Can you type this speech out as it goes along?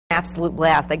absolute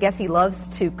blast. I guess he loves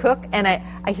to cook, and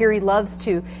I hear he loves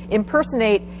to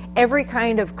impersonate every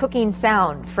kind of cooking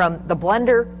sound, from the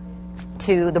blender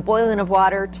to the boiling of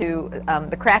water to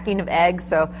the cracking of eggs.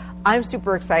 So I'm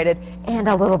super excited and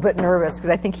a little bit nervous because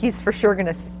I think he's for sure going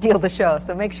to steal the show.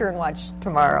 So make sure and watch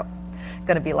tomorrow.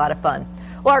 Going to be a lot of fun.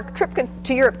 Well, our trip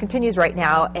to Europe continues right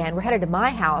now, and we're headed to my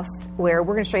house where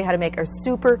we're going to show you how to make a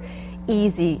super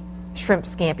easy shrimp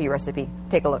scampi recipe.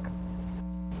 Take a look.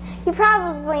 You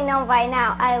probably know by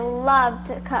now I love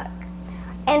to cook.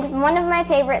 And one of my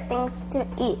favorite things to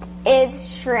eat is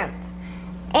shrimp.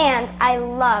 And I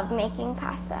love making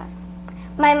pasta.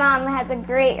 My mom has a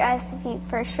great recipe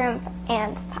for shrimp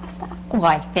and pasta.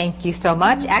 Why, thank you so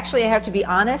much. Actually, I have to be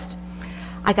honest,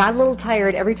 I got a little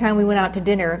tired every time we went out to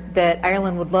dinner that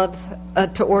Ireland would love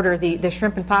to order the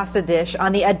shrimp and pasta dish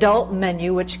on the adult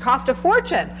menu, which cost a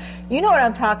fortune. You know what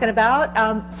I'm talking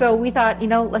about. So we thought,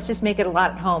 let's just make it a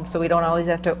lot at home so we don't always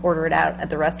have to order it out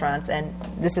at the restaurants. And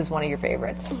this is one of your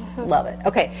favorites. Mm-hmm. Love it.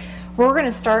 Okay, we're going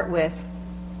to start with,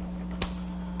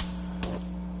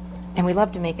 and we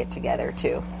love to make it together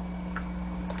too,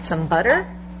 some butter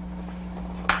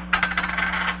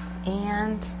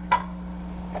and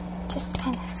just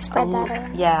kind of spread that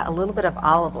around. Yeah, a little bit of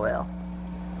olive oil.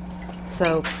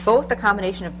 So both the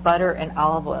combination of butter and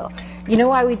olive oil. You know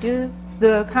why we do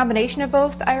the combination of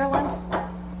both, Ireland?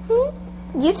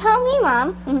 You tell me,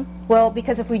 Mom. Well,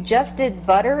 because if we just did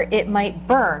butter, it might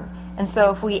burn. And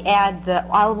so if we add the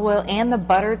olive oil and the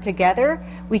butter together,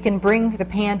 we can bring the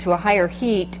pan to a higher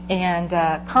heat and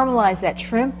caramelize that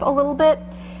shrimp a little bit,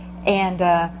 and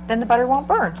then the butter won't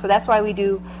burn. So that's why we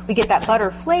get that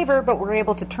butter flavor, but we're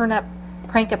able to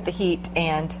crank up the heat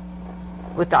and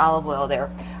with the olive oil there.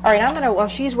 All right, while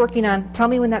she's working on, tell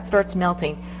me when that starts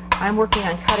melting. I'm working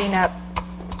on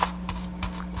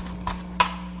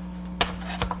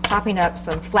chopping up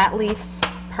some flat leaf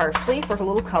parsley for a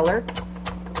little color.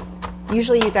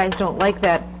 Usually you guys don't like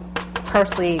that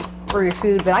parsley for your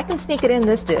food, but I can sneak it in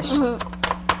this dish.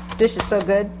 Mm-hmm. Dish is so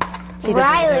good.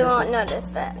 Riley won't notice,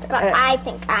 but I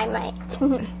think I might.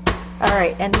 All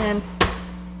right, and then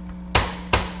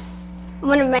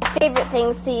one of my favorite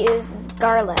things to use is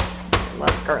garlic. I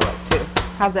love garlic too.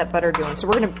 How's that butter doing? So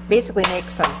we're going to basically make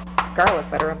some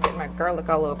garlic butter. I'm getting my garlic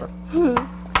all over.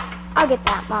 I'll get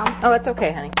that, Mom. Oh, that's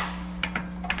okay, honey.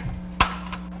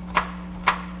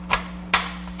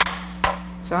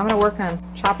 So I'm going to work on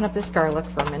chopping up this garlic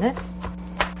for a minute.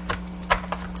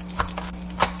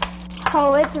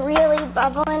 Oh, it's really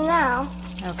bubbling now.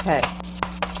 Okay.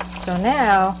 So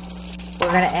now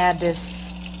we're going to add this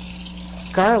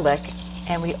garlic,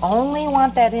 and we only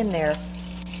want that in there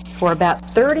for about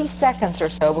 30 seconds or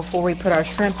so before we put our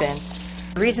shrimp in.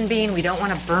 The reason being, we don't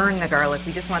want to burn the garlic.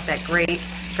 We just want that great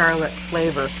garlic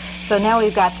flavor. So now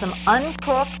we've got some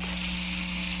uncooked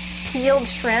peeled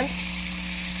shrimp,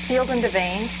 peeled into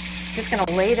veins. Just going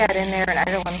to lay that in there, and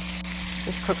Ireland,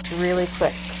 this cooks really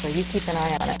quick, so you keep an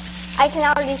eye on it. I can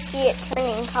already see it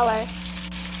turning color.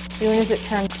 As soon as it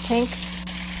turns pink,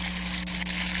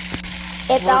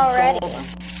 it's already.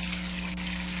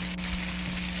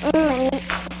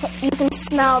 You can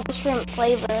smell the shrimp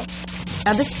flavor.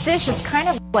 Now this dish is kind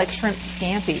of like shrimp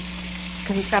scampi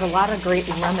because it's got a lot of great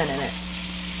lemon in it.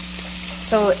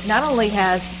 So it not only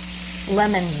has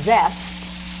lemon zest,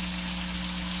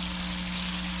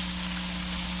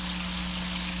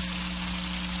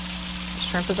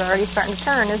 shrimp is already starting to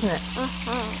turn, isn't it?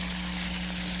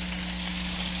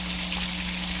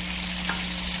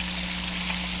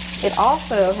 It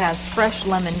also has fresh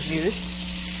lemon juice.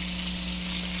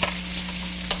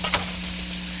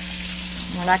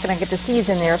 We're not going to get the seeds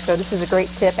in there, so this is a great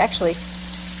tip. Actually,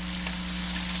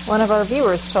 one of our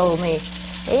viewers told me,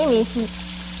 Amy,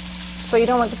 so you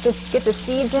don't want to get the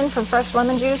seeds in from fresh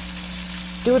lemon juice,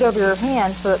 do it over your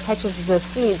hand so it touches the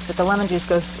seeds, but the lemon juice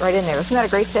goes right in there. Isn't that a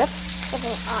great tip? That's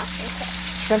an awesome tip.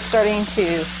 Shrimp's starting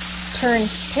to turn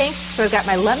pink, so I've got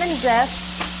my lemon zest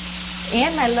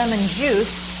and my lemon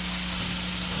juice.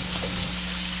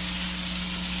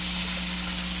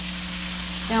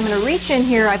 Now I'm going to reach in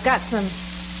here. I've got some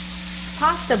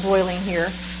pasta boiling here,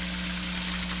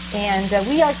 and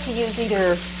we like to use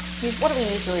what do we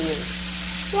usually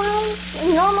use? Well,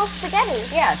 normal spaghetti.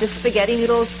 Yeah, just spaghetti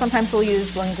noodles. Sometimes we'll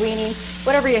use linguine.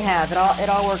 Whatever you have, it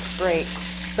all works great.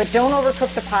 But don't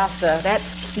overcook the pasta.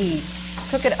 That's key.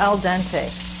 Cook it al dente.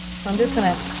 So I'm just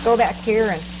going to go back here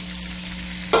and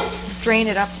drain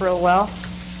it up real well.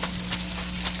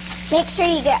 Make sure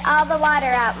you get all the water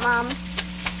out, Mom.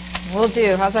 Will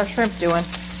do. How's our shrimp doing?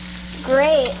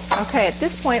 Great. Okay, at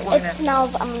this point we're going to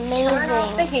smells amazing. Turn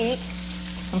off the heat.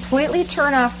 Completely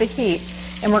turn off the heat.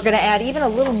 And we're going to add even a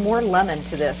little more lemon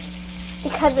to this.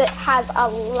 because it has a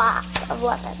lot of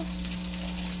lemon.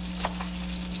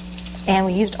 And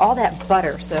we used all that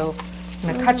butter, so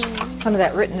I'm going to catch some of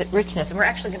that richness. And we're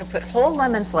actually going to put whole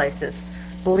lemon slices,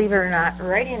 believe it or not,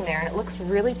 right in there, and it looks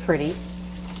really pretty.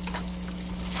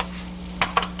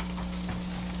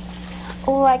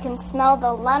 Oh, I can smell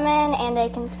the lemon, and I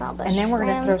can smell the shrimp. And then we're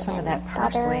going to throw some of that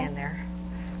butter. parsley in there.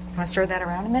 Want to stir that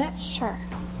around a minute? Sure.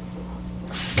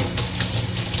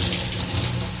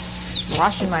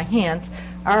 Washing my hands.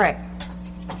 All right.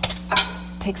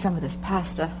 Take some of this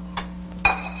pasta.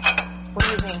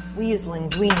 We use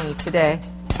linguine today,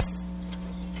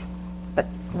 but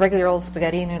regular old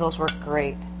spaghetti noodles work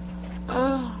great.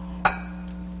 Oh,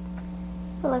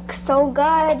 looks so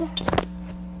good.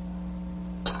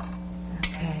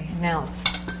 Okay, now let's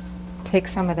take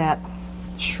some of that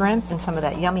shrimp and some of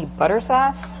that yummy butter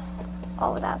sauce.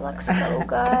 Oh, that looks so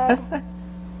good.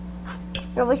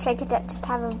 I wish I could just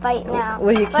have a bite now.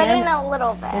 Well, you but can. in a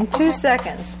little bit. In 2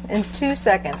 seconds. In 2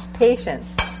 seconds.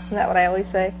 Patience. Isn't that what I always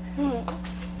say?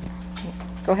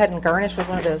 Go ahead and garnish with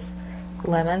one of those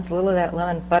lemons, a little of that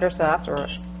lemon butter sauce, or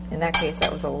in that case,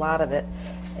 that was a lot of it.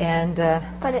 And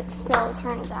but it still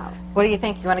turns out. What do you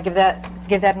think? You want to give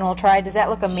that an old try? Does that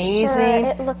look amazing?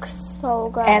 Sure, it looks so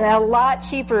good. And a lot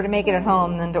cheaper to make it at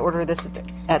home than to order this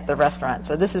at the restaurant.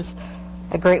 So this is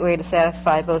a great way to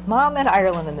satisfy both Mom and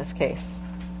Ireland in this case.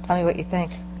 Tell me what you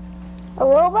think. A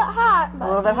little bit hot. But A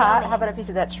little bit hot? How about a piece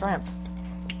of that shrimp?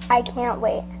 I can't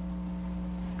wait.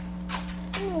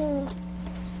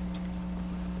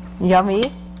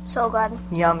 Yummy? So good.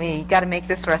 Yummy. You got to make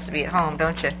this recipe at home,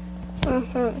 don't you?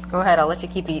 Mm-hmm. Go ahead, I'll let you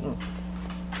keep eating.